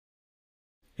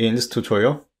In this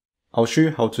tutorial, I'll show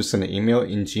you how to send an email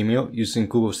in Gmail using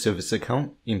Google Service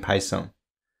account in Python.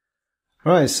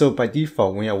 Alright, so by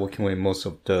default, when you're working with most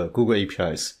of the Google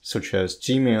APIs, such as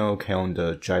Gmail,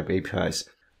 Calendar, Drive APIs,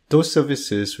 those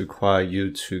services require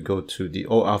you to go to the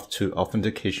OAuth 2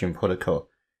 authentication protocol.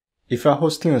 If you're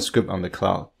hosting a script on the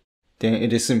cloud, then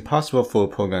it is impossible for a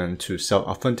program to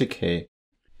self-authenticate,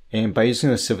 and by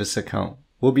using a service account,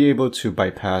 we'll be able to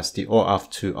bypass the OAuth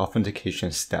 2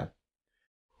 authentication step.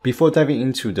 Before diving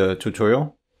into the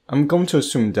tutorial, I'm going to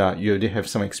assume that you already have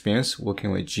some experience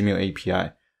working with Gmail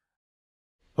API.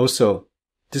 Also,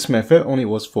 this method only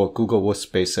works for Google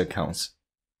Workspace accounts.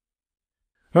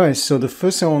 Alright, so the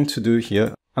first thing I want to do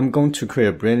here, I'm going to create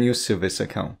a brand new service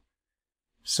account.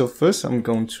 So first, I'm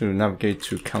going to navigate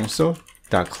to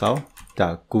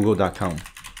console.cloud.google.com.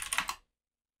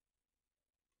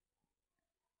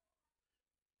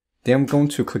 Then I'm going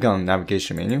to click on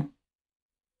Navigation menu,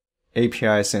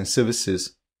 APIs and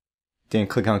Services, then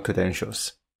click on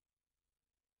Credentials.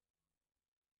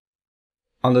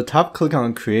 On the top, click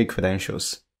on Create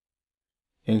Credentials.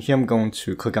 And here I'm going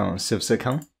to click on Service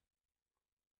Account.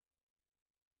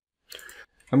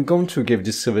 I'm going to give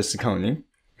this service account a name,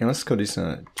 and let's call this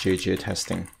JJ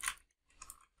Testing.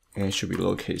 And it should be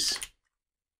lowercase.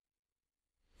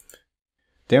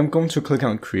 Then I'm going to click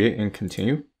on Create and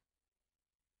Continue.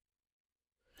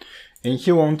 And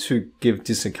here I want to give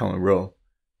this account a role.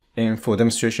 And for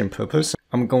demonstration purpose,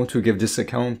 I'm going to give this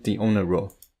account the owner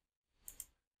role.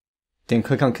 Then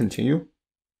click on Continue.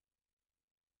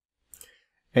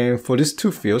 And for these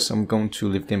two fields, I'm going to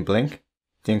leave them blank.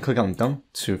 Then click on Done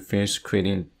to finish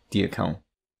creating the account.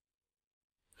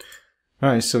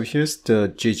 Alright, so here's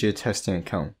the JJ Testing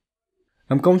account.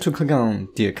 I'm going to click on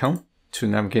the account to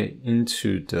navigate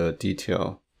into the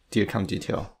account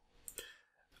detail.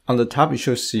 On the top, you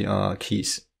should see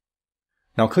keys.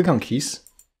 Now click on keys.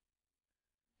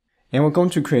 And we're going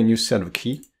to create a new set of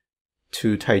keys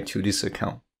to tie to this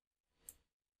account.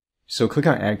 So click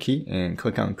on Add Key and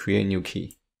click on Create New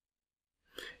Key.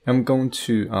 I'm going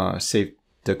to save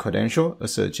the credential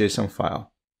as a JSON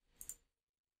file.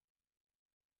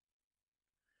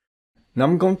 Now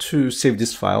I'm going to save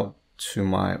this file to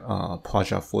my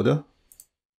project folder.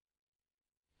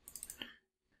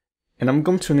 And I'm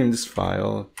going to name this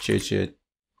file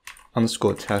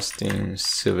JJ_testing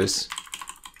service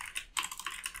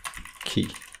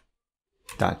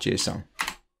key.json.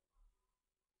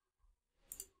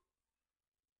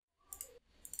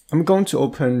 I'm going to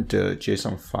open the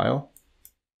JSON file.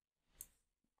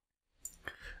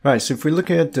 Right, so if we look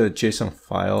at the JSON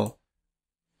file,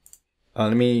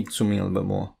 let me zoom in a little bit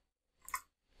more.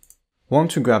 I want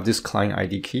to grab this client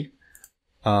ID key,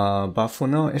 but for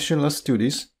now, actually, let's do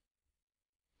this.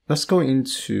 Let's go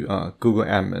into Google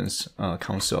Admin's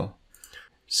console.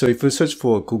 So if we search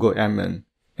for Google Admin,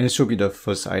 and it should be the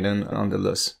first item on the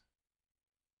list.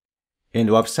 And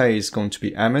the website is going to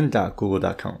be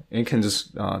admin.google.com. And you can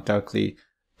just directly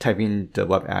type in the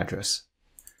web address.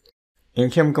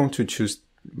 And here I'm going to choose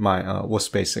my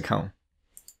Workspace account.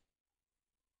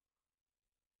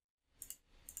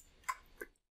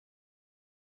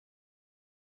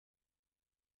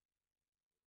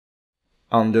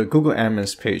 On the Google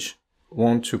Admins page, we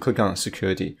want to click on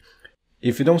Security.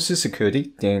 If you don't see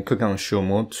Security, then click on Show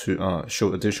More to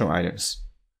show additional items.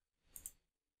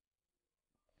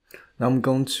 Now I'm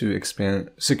going to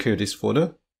expand Securities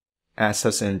folder,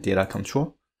 Access and Data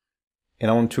Control,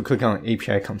 and I want to click on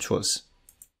API Controls.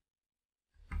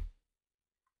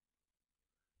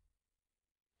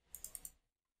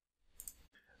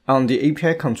 On the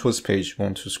API Controls page, we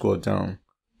want to scroll down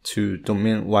to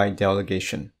Domain-wide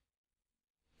Delegation.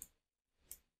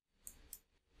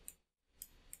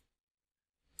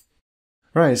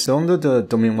 Right, so under the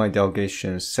Domain-wide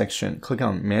Delegation section, click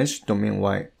on Manage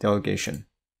Domain-wide Delegation.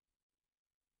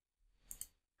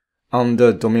 On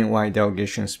the Domain-wide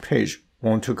Delegations page, we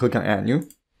want to click on Add New.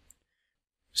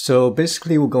 So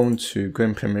basically, we're going to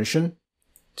grant permission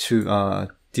to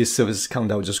this service account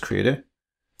that we just created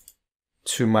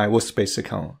to my Workspace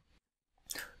account.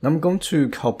 Now I'm going to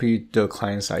copy the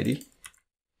client's ID.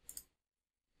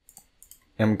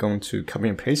 I'm going to copy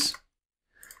and paste.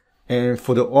 And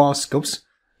for the OAuth scopes,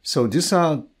 so these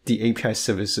are the API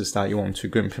services that you want to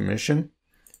grant permission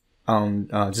on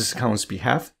this account's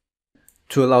behalf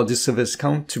to allow this service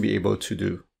account to be able to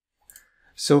do.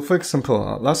 So for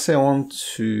example, let's say I want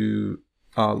to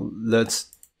let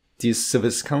this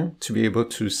service account to be able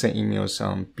to send emails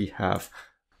on behalf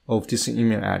of this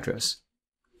email address.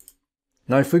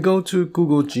 Now if we go to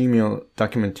Google Gmail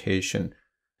documentation,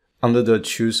 under the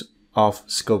Choose Auth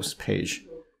Scopes page,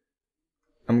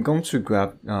 I'm going to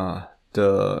grab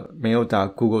the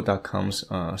mail.google.com's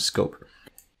scope.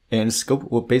 And scope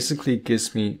will basically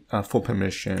gives me full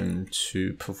permission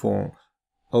to perform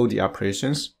all the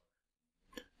operations.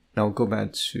 Now go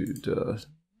back to the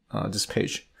this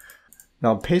page.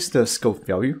 Now paste the scope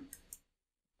value.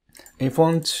 And if I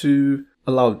want to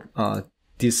allow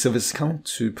this service account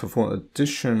to perform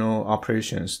additional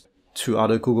operations to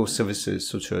other Google services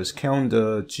such as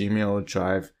Calendar, Gmail,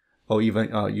 Drive, or even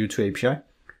U2 API,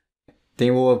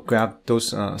 then we'll grab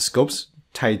those scopes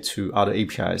tied to other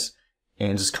APIs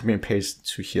and just copy and paste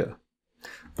to here.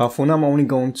 But for now, I'm only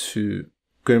going to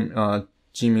grant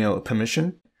Gmail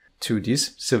permission to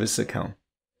this service account.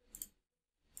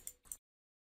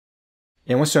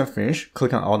 And once you're finished,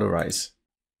 click on Authorize.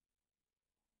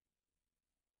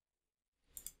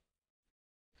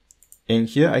 And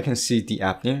here I can see the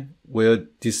app name where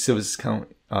this service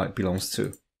account belongs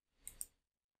to.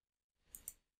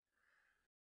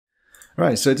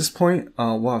 Alright, so at this point,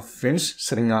 we'll have finished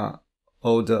setting up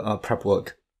all the prep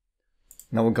work.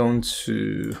 Now we're going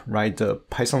to write the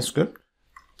Python script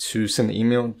to send an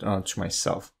email to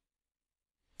myself.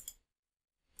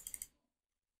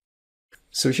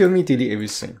 So here, let me delete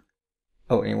everything.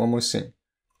 Oh, and one more thing.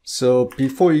 So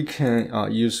before you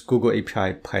can use Google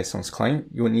API Python's client,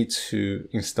 you will need to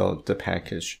install the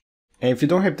package. And if you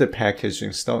don't have the package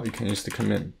installed, you can use the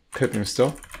command pip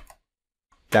install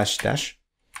 --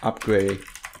 upgrade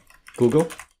Google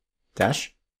 - auth,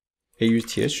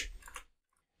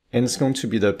 and it's going to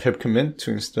be the pip command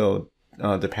to install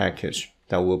the package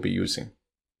that we'll be using.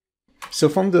 So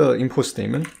from the import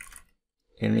statement,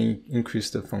 let me increase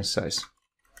the font size.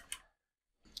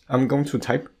 I'm going to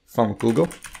type from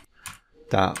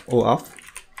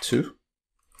google.auth2.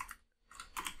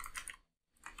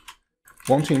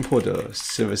 Want to import the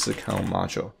service account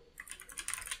module.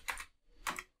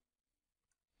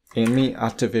 And let me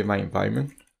activate my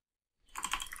environment.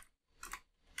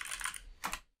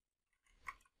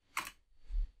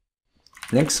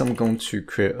 Next, I'm going to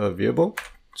create a variable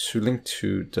to link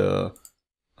to the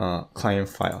client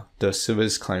file, the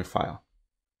service client file.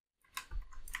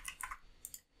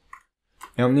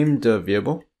 And I'll name the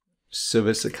variable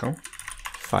service account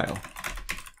file.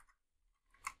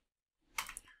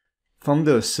 From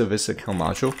the service account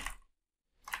module,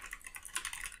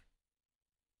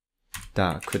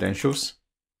 .credentials,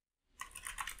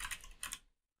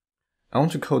 I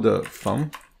want to call the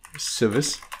from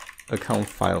service account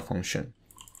file function.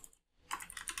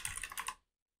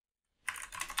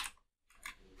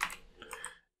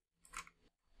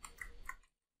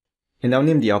 And I'll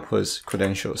name the output as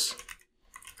credentials.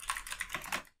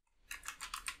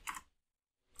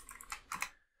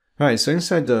 Alright, so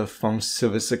inside the from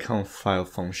service account file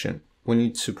function, we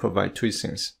need to provide two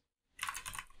things.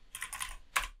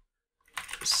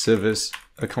 Service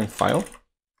account file,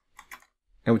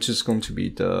 and which is going to be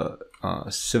the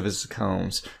service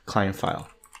account's client file.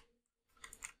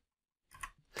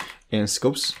 And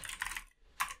scopes.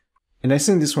 And I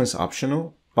think this one is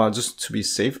optional, but just to be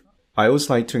safe, I always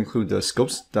like to include the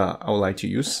scopes that I would like to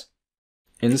use.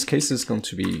 In this case, it's going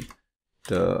to be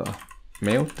the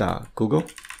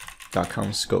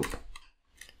mail.google.com scope.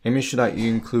 And make sure that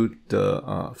you include the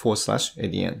 /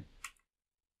 at the end.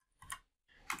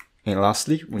 And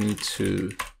lastly, we need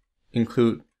to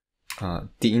include the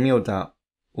email that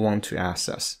we want to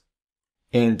access.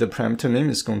 And the parameter name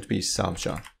is going to be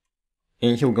subject.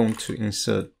 And here we're going to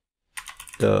insert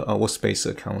the workspace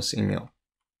account's email.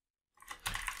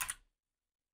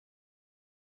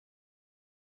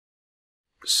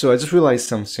 So I just realized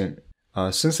something.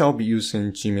 Since I'll be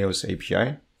using Gmail's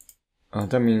API,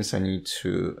 that means I need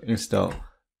to install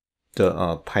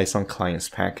the Python client's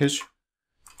package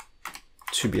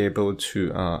to be able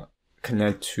to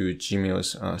connect to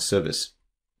Gmail's service.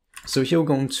 So here we're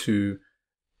going to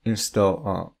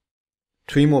install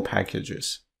 3 more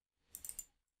packages.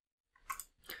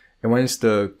 And one is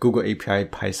the Google API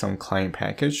Python client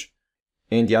package,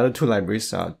 and the other 2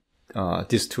 libraries are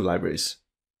these 2 libraries.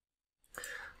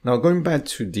 Now going back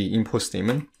to the import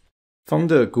statement, from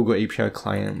the Google API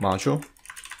client module,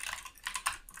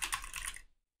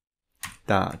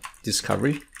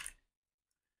 .discovery,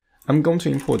 I'm going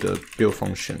to import the build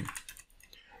function.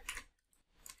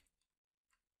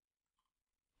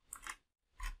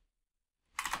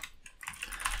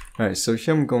 Alright, so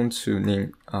here I'm going to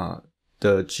name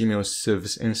the Gmail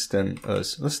service instance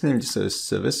as, let's name this as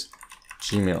service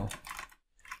Gmail.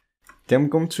 Then I'm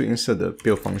going to insert the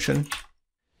build function,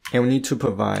 and we need to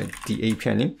provide the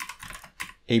API name,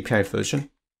 API version,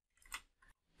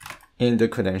 and the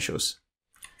credentials.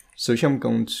 So here I'm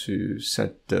going to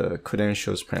set the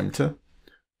credentials parameter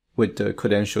with the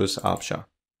credentials object.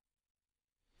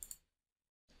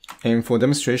 And for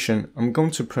demonstration, I'm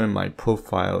going to print my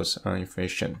profile's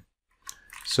information.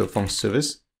 So from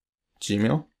service,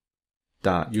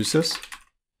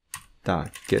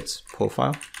 gmail.users.get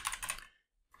profile.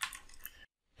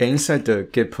 And inside the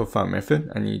get profile method,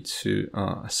 I need to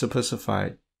specify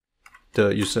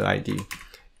the user ID.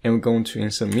 And we're going to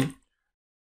insert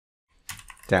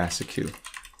me.execute.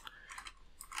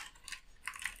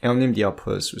 And I'll name the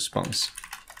output as response.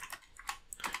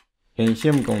 And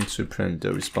here I'm going to print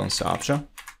the response object.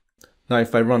 Now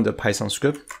if I run the Python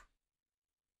script,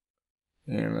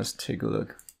 and let's take a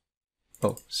look.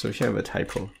 Oh, so here I have a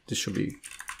typo. This should be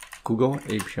Google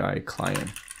API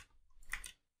client.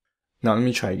 Now let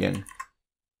me try again.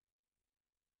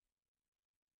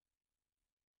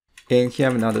 And here I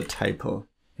have another typo.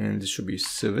 And this should be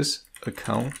service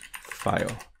account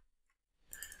file.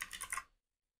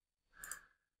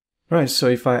 Alright, so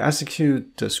if I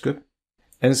execute the script,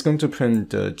 and it's going to print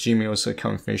the Gmail's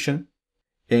account information.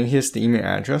 And here's the email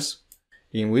address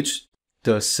in which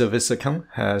the service account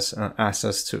has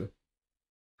access to.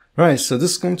 Right, so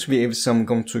this is going to be everything I'm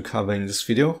going to cover in this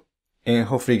video. And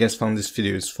hopefully you guys found this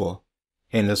video useful.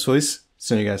 And as always,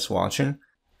 thank you guys for watching.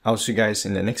 I'll see you guys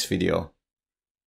in the next video.